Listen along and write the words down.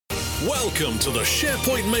Welcome to the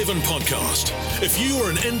SharePoint Maven podcast. If you are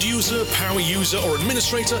an end user, power user, or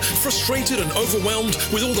administrator frustrated and overwhelmed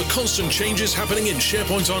with all the constant changes happening in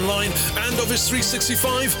SharePoint Online and Office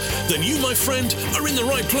 365, then you, my friend, are in the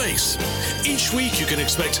right place. Each week you can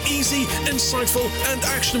expect easy, insightful, and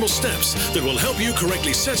actionable steps that will help you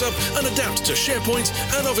correctly set up and adapt to SharePoint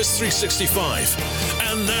and Office 365.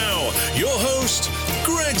 And now, your host,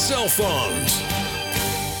 Greg Zelfond.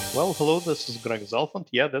 Well, hello, this is Greg Zelfond.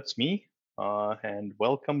 Yeah, that's me. And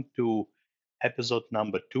welcome to episode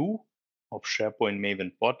number 2 of SharePoint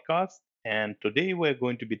Maven podcast. And today we're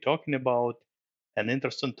going to be talking about an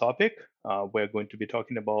interesting topic. We're going to be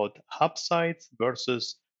talking about hub sites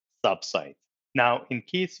versus sub sites. Now, in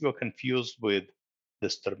case you're confused with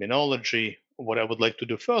this terminology, what I would like to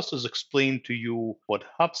do first is explain to you what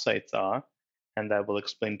hub sites are, and I will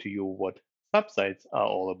explain to you what sub sites are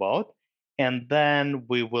all about. And then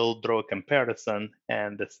we will draw a comparison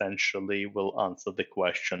and essentially will answer the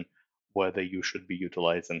question whether you should be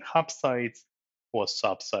utilizing hub sites or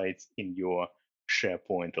sub sites in your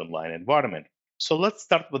SharePoint Online environment. So let's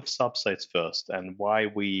start with sub sites first and why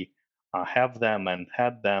we have them and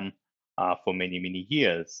had them for many, many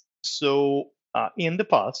years. So in the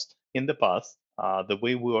past, the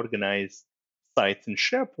way we organize sites in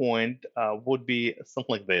SharePoint would be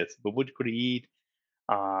something like this. We would create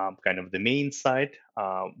kind of the main site.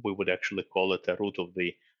 We would actually call it a root of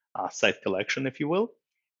the site collection, if you will.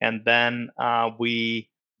 And then we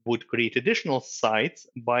would create additional sites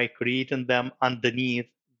by creating them underneath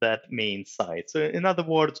that main site. So, in other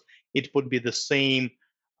words, it would be the same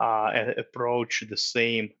approach, the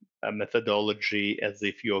same methodology as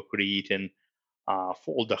if you're creating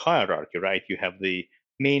folder hierarchy, right? You have the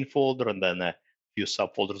main folder and then a few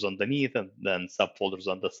subfolders underneath, and then subfolders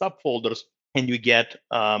under subfolders, and you get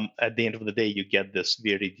at the end of the day you get this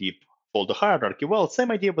very deep folder hierarchy. Well,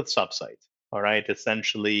 same idea with subsites. All right,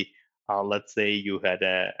 essentially, let's say you had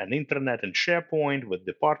an intranet in SharePoint with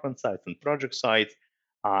department sites and project sites.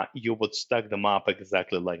 You would stack them up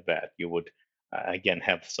exactly like that. You would again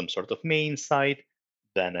have some sort of main site,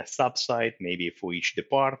 then a subsite maybe for each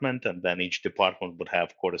department, and then each department would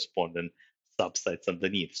have corresponding subsites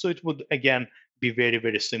underneath. So it would again be very,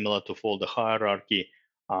 very similar to folder hierarchy,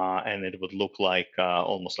 and it would look like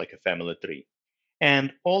almost like a family tree.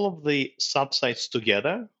 And all of the subsites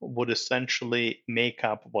together would essentially make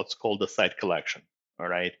up what's called a site collection. All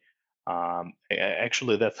right.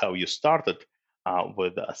 Actually, that's how you started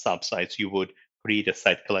with subsites. You would create a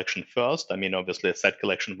site collection first. I mean, obviously, a site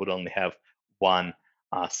collection would only have one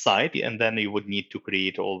site, and then you would need to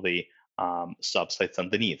create all the subsites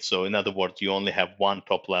underneath. So, in other words, you only have one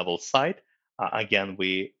top level site. Again,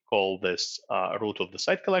 we call this root of the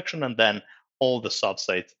site collection, and then all the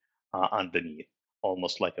subsites underneath,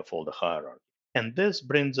 almost like a folder hierarchy. And this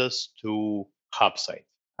brings us to hub sites.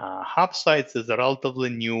 Hub sites is a relatively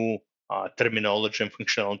new terminology and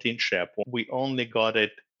functionality in SharePoint. We only got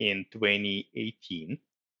it in 2018.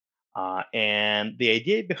 And the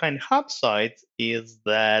idea behind hub sites is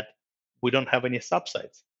that we don't have any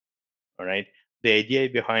subsites. All right. The idea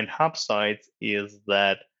behind hub sites is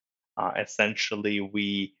that essentially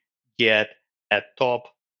we get a top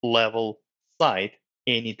level site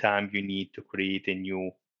anytime you need to create a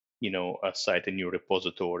new, a site, a new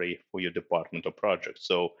repository for your department or project.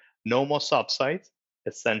 So no more subsites.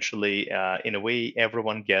 Essentially, in a way,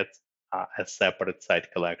 everyone gets a separate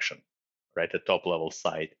site collection, right? A top level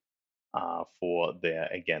site for their,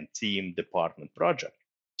 again, team, department, project.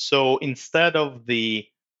 So instead of the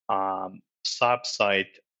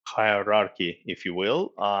sub-site hierarchy, if you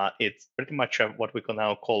will, it's pretty much what we can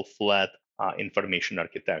now call flat information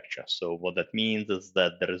architecture. So what that means is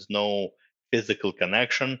that there is no physical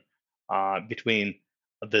connection between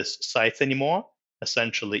these sites anymore.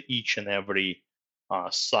 Essentially, each and every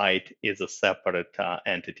site is a separate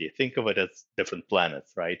entity. Think of it as different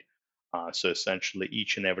planets, right? So essentially,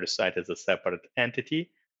 each and every site is a separate entity,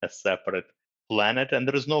 a separate planet, and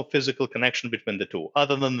there is no physical connection between the two,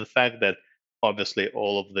 other than the fact that obviously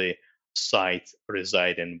all of the sites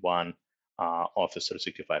reside in one Office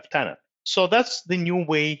 365 tenant. So that's the new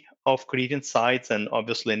way of creating sites, and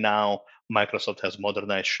obviously now Microsoft has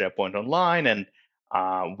modernized SharePoint Online, and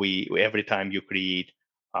we every time you create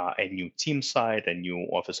a new team site, a new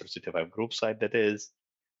Office 365 group site, that is,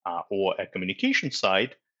 or a communication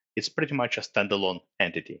site, it's pretty much a standalone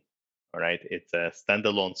entity. All right, it's a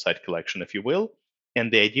standalone site collection, if you will.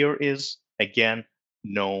 And the idea is, again,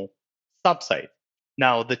 no subsite.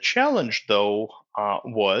 Now, the challenge, though,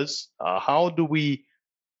 was how do we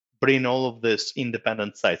bring all of these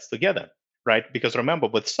independent sites together, right? Because remember,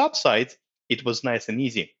 with subsites, it was nice and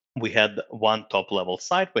easy. we had one top level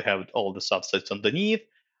site, we have all the subsites underneath.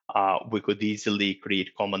 We could easily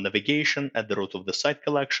create common navigation at the root of the site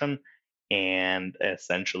collection, and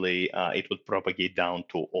essentially it would propagate down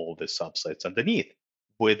to all the subsites underneath.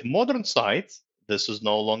 With modern sites, this is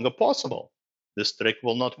no longer possible. This trick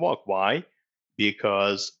will not work. Why?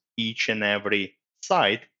 Because each and every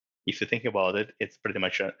site, if you think about it, it's pretty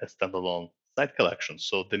much a standalone site collection.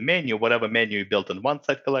 So the menu, whatever menu you built in one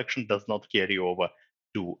site collection, does not carry over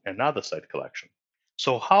to another site collection.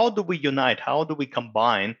 So how do we unite? How do we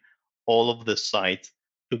combine all of the sites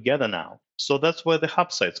together now? So that's where the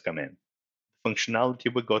hub sites come in.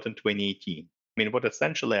 Functionality we got in 2018. I mean, what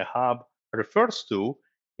essentially a hub refers to,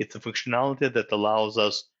 it's a functionality that allows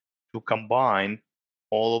us to combine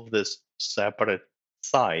all of these separate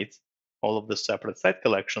sites, all of the separate site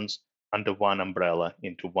collections under one umbrella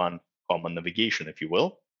into one common navigation, if you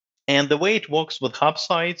will. And the way it works with hub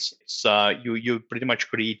sites is you pretty much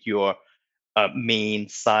create your main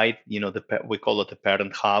site. We call it a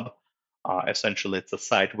parent hub. Essentially, it's a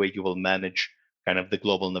site where you will manage kind of the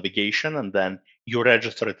global navigation, and then you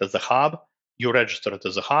register it as a hub. You register it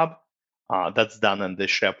as a hub. That's done in the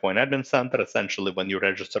SharePoint Admin Center. Essentially, when you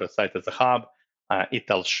register a site as a hub, it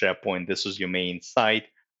tells SharePoint this is your main site.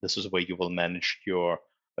 This is where you will manage your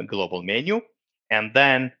global menu, and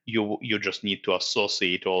then you just need to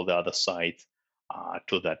associate all the other sites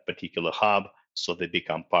to that particular hub so they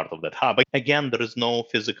become part of that hub. Again, there is no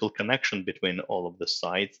physical connection between all of the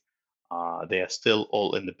sites. They are still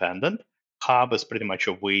all independent. Hub is pretty much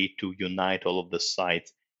a way to unite all of the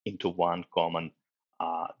sites into one common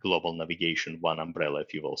global navigation, one umbrella,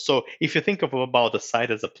 if you will. So if you think of about a site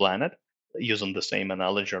as a planet, using the same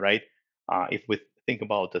analogy, right? If we think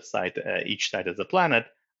about the site, each site as a planet,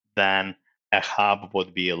 then a hub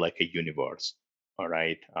would be like a universe, all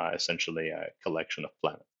right? Essentially a collection of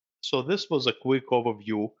planets. So this was a quick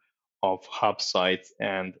overview of hub sites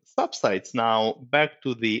and subsites. Now back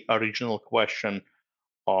to the original question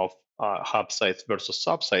of hub sites versus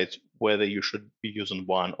subsites, whether you should be using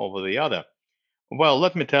one over the other. Well,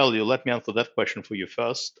 let me answer that question for you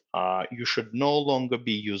first. You should no longer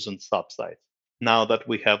be using subsites. Now that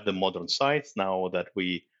we have the modern sites, now that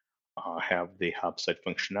we have the hub site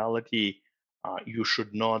functionality, you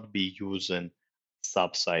should not be using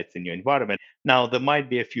subsites in your environment. Now, there might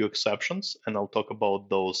be a few exceptions, and I'll talk about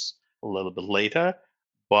those a little bit later.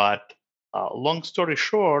 But long story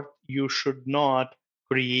short, you should not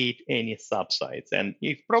create any subsites. And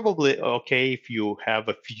it's probably okay if you have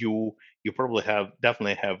a few. You probably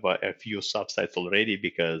definitely have a few subsites already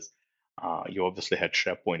because you obviously had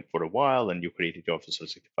SharePoint for a while and you created your Office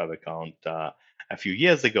 365 account a few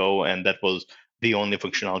years ago, and that was the only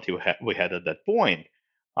functionality we had at that point.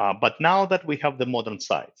 But now that we have the modern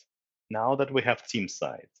sites, now that we have team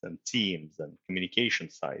sites and teams and communication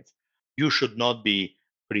sites, you should not be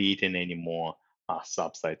creating any more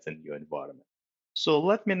subsites in your environment. So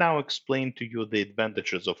let me now explain to you the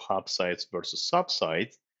advantages of hub sites versus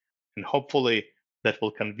subsites, and hopefully that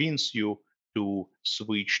will convince you to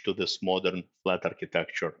switch to this modern flat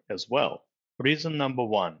architecture as well. Reason number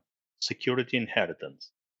one, security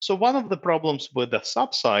inheritance. So one of the problems with the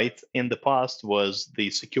subsite in the past was the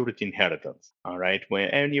security inheritance. All right,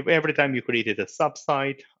 every time you created a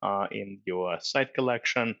subsite in your site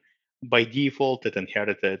collection, by default it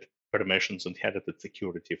inherited permissions, inherited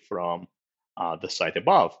security from the site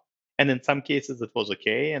above. And in some cases it was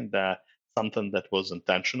okay, and something that was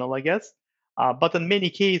intentional, I guess. But in many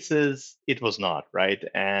cases, it was not, right?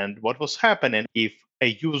 And what was happening if a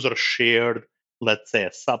user shared, let's say, a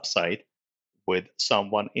subsite with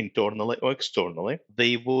someone internally or externally,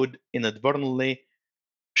 they would inadvertently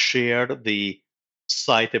share the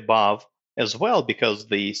site above as well because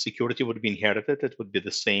the security would be inherited. It would be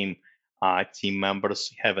the same team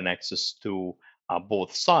members having access to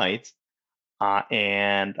both sites.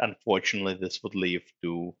 And unfortunately, this would lead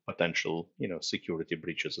to potential, security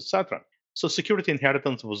breaches, etc. So security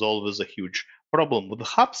inheritance was always a huge problem. With the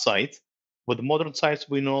hub sites, with modern sites,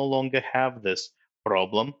 we no longer have this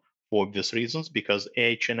problem for obvious reasons because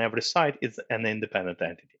each and every site is an independent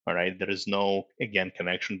entity. All right, there is no again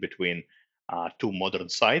connection between two modern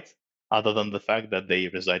sites, other than the fact that they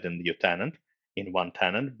reside in your tenant, in one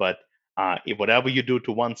tenant. But if whatever you do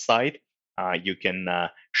to one site, you can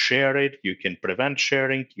share it, you can prevent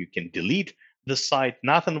sharing, you can delete the site.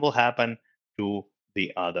 Nothing will happen to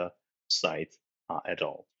the other site at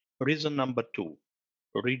all. Reason number two,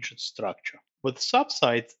 rigid structure. With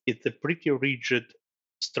subsites, it's a pretty rigid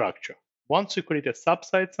structure. Once you create a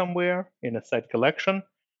subsite somewhere in a site collection,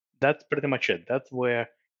 that's pretty much it. That's where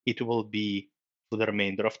it will be for the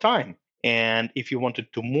remainder of time. And if you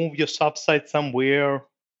wanted to move your subsite somewhere,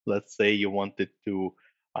 Let's say you wanted to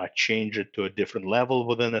change it to a different level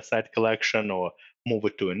within a site collection or move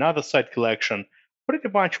it to another site collection. Pretty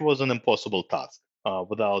much was an impossible task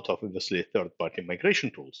without obviously third-party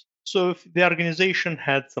migration tools. So if the organization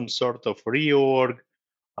had some sort of reorg,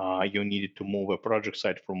 you needed to move a project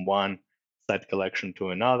site from one site collection to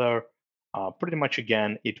another. Pretty much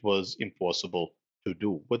again, it was impossible to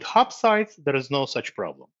do. With hub sites, there is no such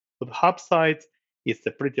problem. With hub sites, it's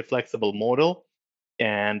a pretty flexible model.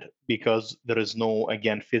 And because there is no,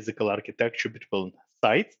 again, physical architecture between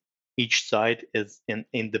sites, each site is an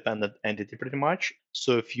independent entity pretty much.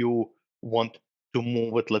 So if you want to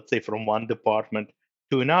move it, let's say, from one department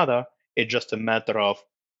to another, it's just a matter of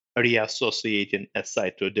reassociating a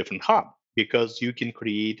site to a different hub because you can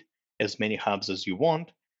create as many hubs as you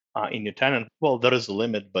want in your tenant. Well, there is a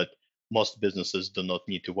limit, but most businesses do not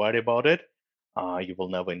need to worry about it. You will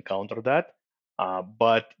never encounter that.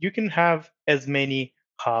 But you can have as many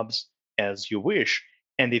hubs as you wish.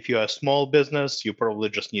 And if you're a small business, you probably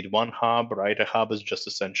just need one hub, right? A hub is just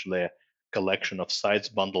essentially a collection of sites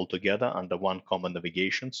bundled together under one common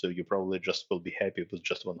navigation. So you probably just will be happy with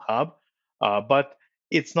just one hub. But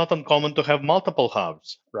it's not uncommon to have multiple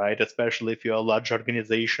hubs, right? Especially if you're a large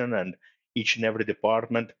organization and each and every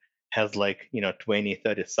department has like 20,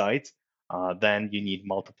 30 sites, then you need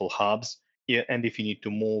multiple hubs. Yeah, and if you need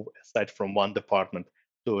to move a site from one department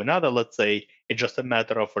to another, let's say, it's just a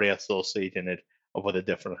matter of reassociating it with a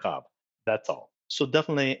different hub. That's all. So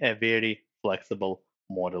definitely a very flexible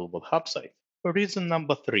model with hub sites. Reason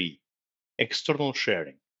number three, external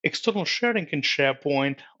sharing. External sharing in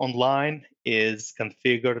SharePoint Online is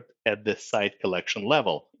configured at the site collection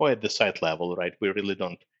level or at the site level, right? We really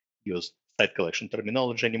don't use site collection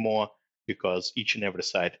terminology anymore because each and every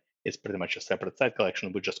site is pretty much a separate site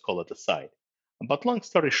collection. We just call it a site. But long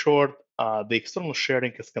story short, the external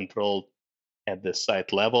sharing is controlled at the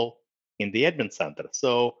site level in the admin center.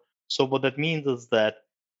 So what that means is that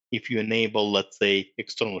if you enable, let's say,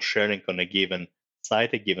 external sharing on a given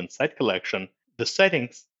site collection, the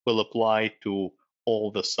settings will apply to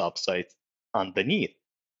all the subsites underneath.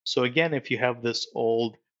 So again, if you have this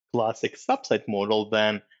old classic subsite model,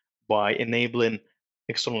 then by enabling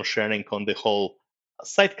external sharing on the whole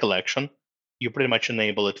site collection, you pretty much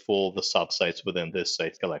enable it for all the subsites within this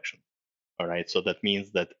site collection. All right, so that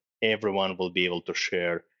means that everyone will be able to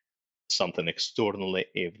share something externally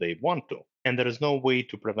if they want to. And there is no way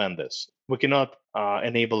to prevent this. We cannot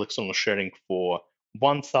enable external sharing for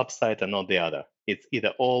one subsite and not the other. It's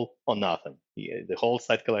either all or nothing, the whole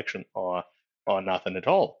site collection or nothing at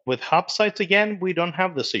all. With hub sites, again, we don't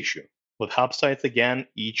have this issue. With hub sites, again,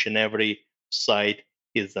 each and every site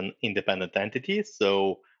is an independent entity.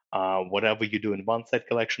 So whatever you do in one site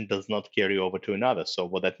collection does not carry over to another. So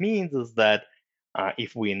what that means is that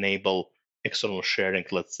if we enable external sharing,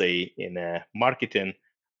 let's say in a marketing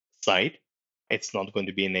site, it's not going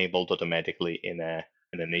to be enabled automatically in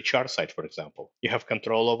an HR site, for example. You have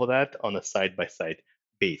control over that on a side-by-side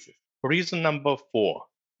basis. Reason number four,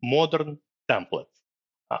 modern templates.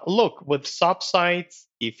 Look, with subsites,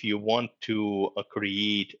 if you want to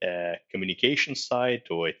create a communication site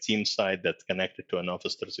or a team site that's connected to an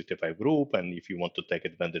Office 365 group, and if you want to take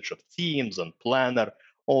advantage of Teams and Planner,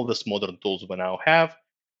 all these modern tools we now have,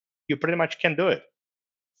 you pretty much can do it.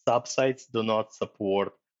 Subsites do not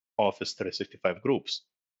support Office 365 groups.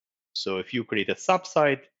 So if you create a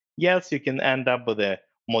subsite, yes, you can end up with a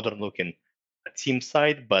modern looking team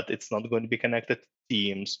site, but it's not going to be connected to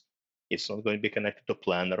Teams. It's not going to be connected to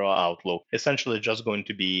Planner or Outlook. Essentially, just going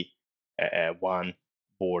to be one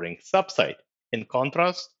boring subsite. In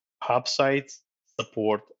contrast, hub sites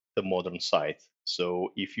support the modern sites.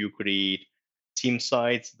 So if you create team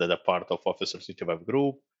sites that are part of Office 365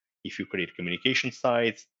 group, if you create communication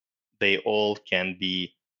sites, they all can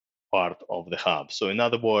be part of the hub. So in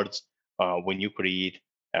other words, when you create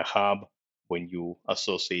a hub, when you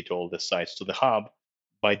associate all the sites to the hub,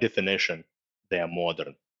 by definition, they are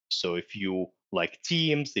modern. So if you like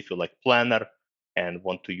Teams, if you like Planner, and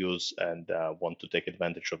want to use and want to take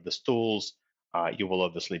advantage of these tools, you will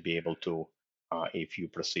obviously be able to if you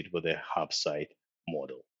proceed with a hub site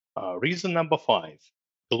model. Reason number five,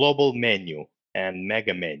 global menu and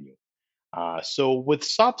mega menu. So with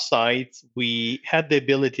subsites, we had the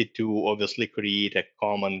ability to obviously create a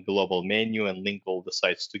common global menu and link all the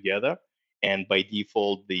sites together. And by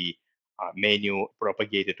default, the menu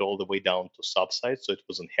propagated all the way down to subsites, so it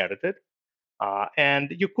was inherited.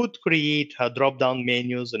 And you could create drop-down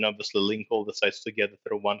menus and obviously link all the sites together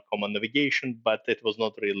through one common navigation, but it was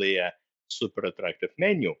not really a super attractive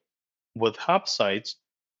menu. With hub sites,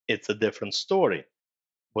 it's a different story.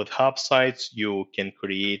 With hub sites, you can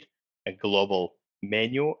create a global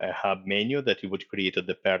menu, a hub menu that you would create at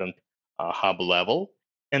the parent hub level.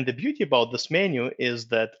 And the beauty about this menu is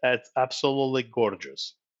that it's absolutely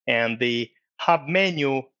gorgeous. And the hub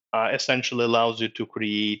menu essentially allows you to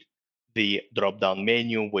create the drop-down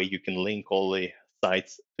menu where you can link all the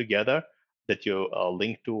sites together that you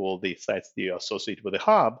link to, all the sites that you associate with the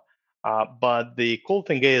hub. But the cool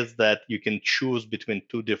thing is that you can choose between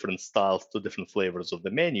two different styles, two different flavors of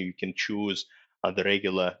the menu. You can choose the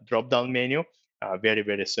regular drop-down menu, very,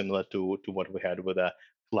 very similar to what we had with a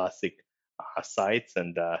classic sites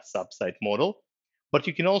and sub-site model. But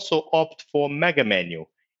you can also opt for mega menu.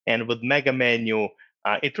 And with mega menu,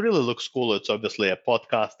 it really looks cool. It's obviously a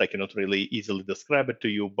podcast. I cannot really easily describe it to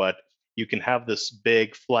you, but you can have this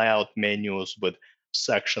big flyout menus with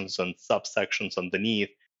sections and subsections underneath.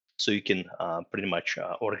 So you can pretty much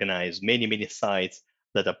organize many, many sites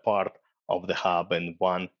that are part of the hub in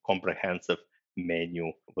one comprehensive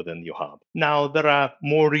menu within your hub. Now, there are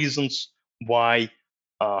more reasons why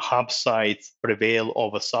hub sites prevail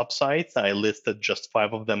over subsites. I listed just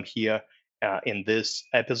 5 of them here in this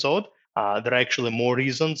episode. There are actually more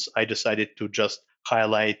reasons. I decided to just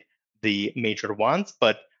highlight the major ones,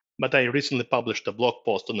 but I recently published a blog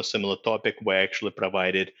post on a similar topic where I actually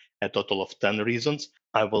provided a total of 10 reasons.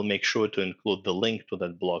 I will make sure to include the link to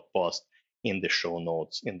that blog post in the show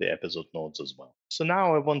notes, in the episode notes as well. So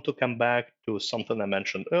now I want to come back to something I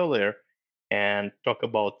mentioned earlier and talk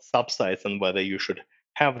about subsites and whether you should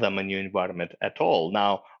have them in your environment at all.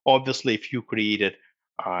 Now, obviously, if you created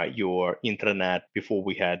your intranet before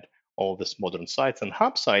we had all these modern sites and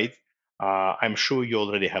hub sites, I'm sure you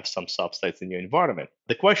already have some subsites in your environment.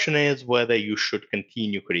 The question is whether you should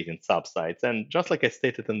continue creating subsites. And just like I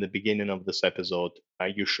stated in the beginning of this episode,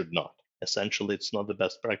 you should not. Essentially, it's not the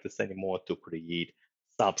best practice anymore to create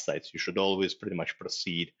subsites. You should always pretty much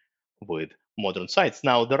proceed with modern sites.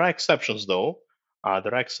 Now, there are exceptions, though.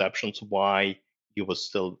 There are exceptions why you will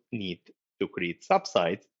still need to create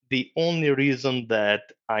subsites. The only reason that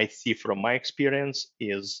I see from my experience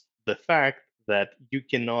is the fact that you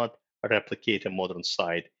cannot replicate a modern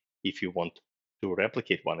site if you want to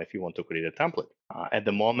replicate one, if you want to create a template. At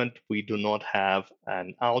the moment, we do not have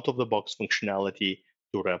an out of the box functionality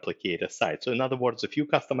to replicate a site. So, in other words, if you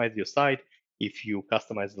customize your site, if you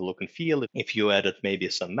customize the look and feel, if you added maybe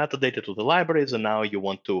some metadata to the libraries, and now you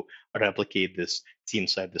want to replicate this team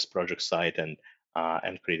site, this project site, and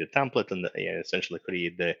create a template and essentially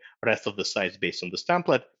create the rest of the sites based on this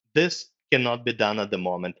template, this cannot be done at the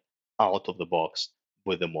moment out of the box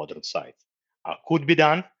with the modern sites. Could be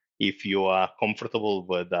done if you are comfortable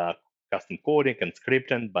with custom coding and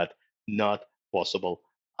scripting, but not possible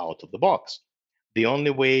out of the box. The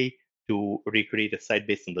only way to recreate a site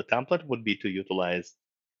based on the template would be to utilize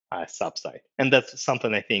a subsite. And that's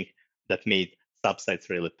something I think that made subsites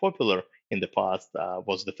really popular in the past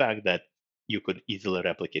was the fact that you could easily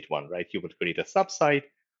replicate one, right? You would create a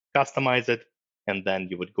subsite, customize it, and then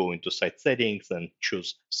you would go into site settings and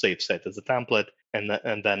choose save site as a template, and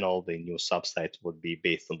then all the new subsites would be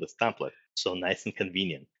based on this template. So nice and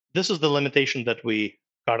convenient. This is the limitation that we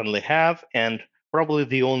currently have, and probably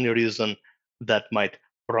the only reason that might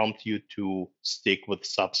prompt you to stick with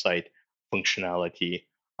subsite functionality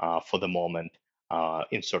for the moment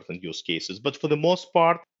in certain use cases. But for the most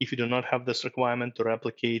part, if you do not have this requirement to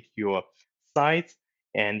replicate your site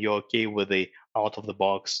and you're okay with the out of the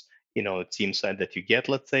box, team site that you get,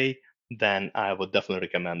 let's say, then I would definitely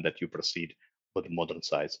recommend that you proceed with modern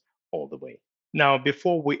sites all the way. Now,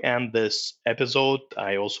 before we end this episode,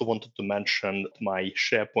 I also wanted to mention my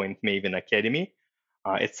SharePoint Maven Academy.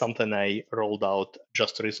 It's something I rolled out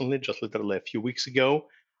just recently, just literally a few weeks ago.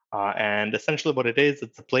 And essentially, what it is,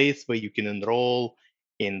 it's a place where you can enroll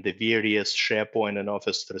in the various SharePoint and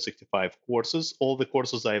Office 365 courses. All the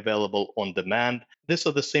courses are available on demand. These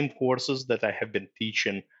are the same courses that I have been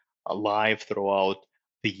teaching live throughout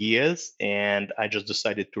the years, and I just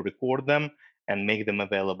decided to record them and make them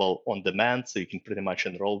available on demand so you can pretty much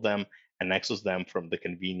enroll them and access them from the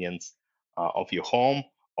convenience of your home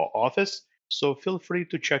or office. So feel free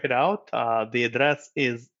to check it out. The address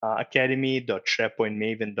is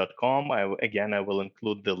academy.sharepointmaven.com. Again, I will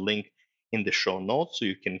include the link in the show notes so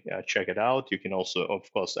you can check it out. You can also, of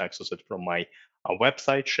course, access it from my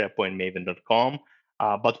website, sharepointmaven.com.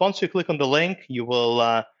 But once you click on the link, you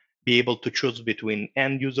will be able to choose between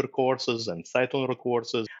end user courses and site owner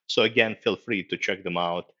courses. So again, feel free to check them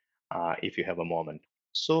out if you have a moment.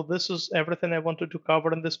 So this is everything I wanted to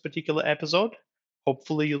cover in this particular episode.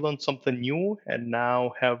 Hopefully, you learned something new and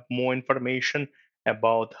now have more information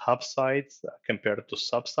about hub sites compared to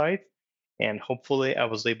subsites. And hopefully, I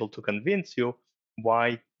was able to convince you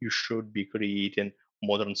why you should be creating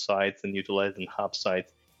modern sites and utilizing hub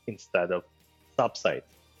sites instead of sub sites.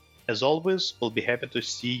 As always, we'll be happy to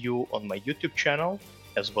see you on my YouTube channel,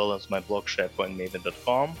 as well as my blog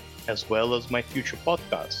SharePointMaven.com, as well as my future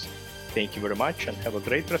podcasts. Thank you very much and have a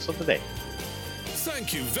great rest of the day.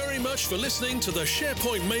 Thank you very much for listening to the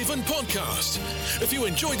SharePoint Maven podcast. If you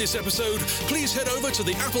enjoyed this episode, please head over to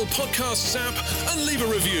the Apple Podcasts app and leave a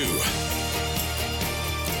review.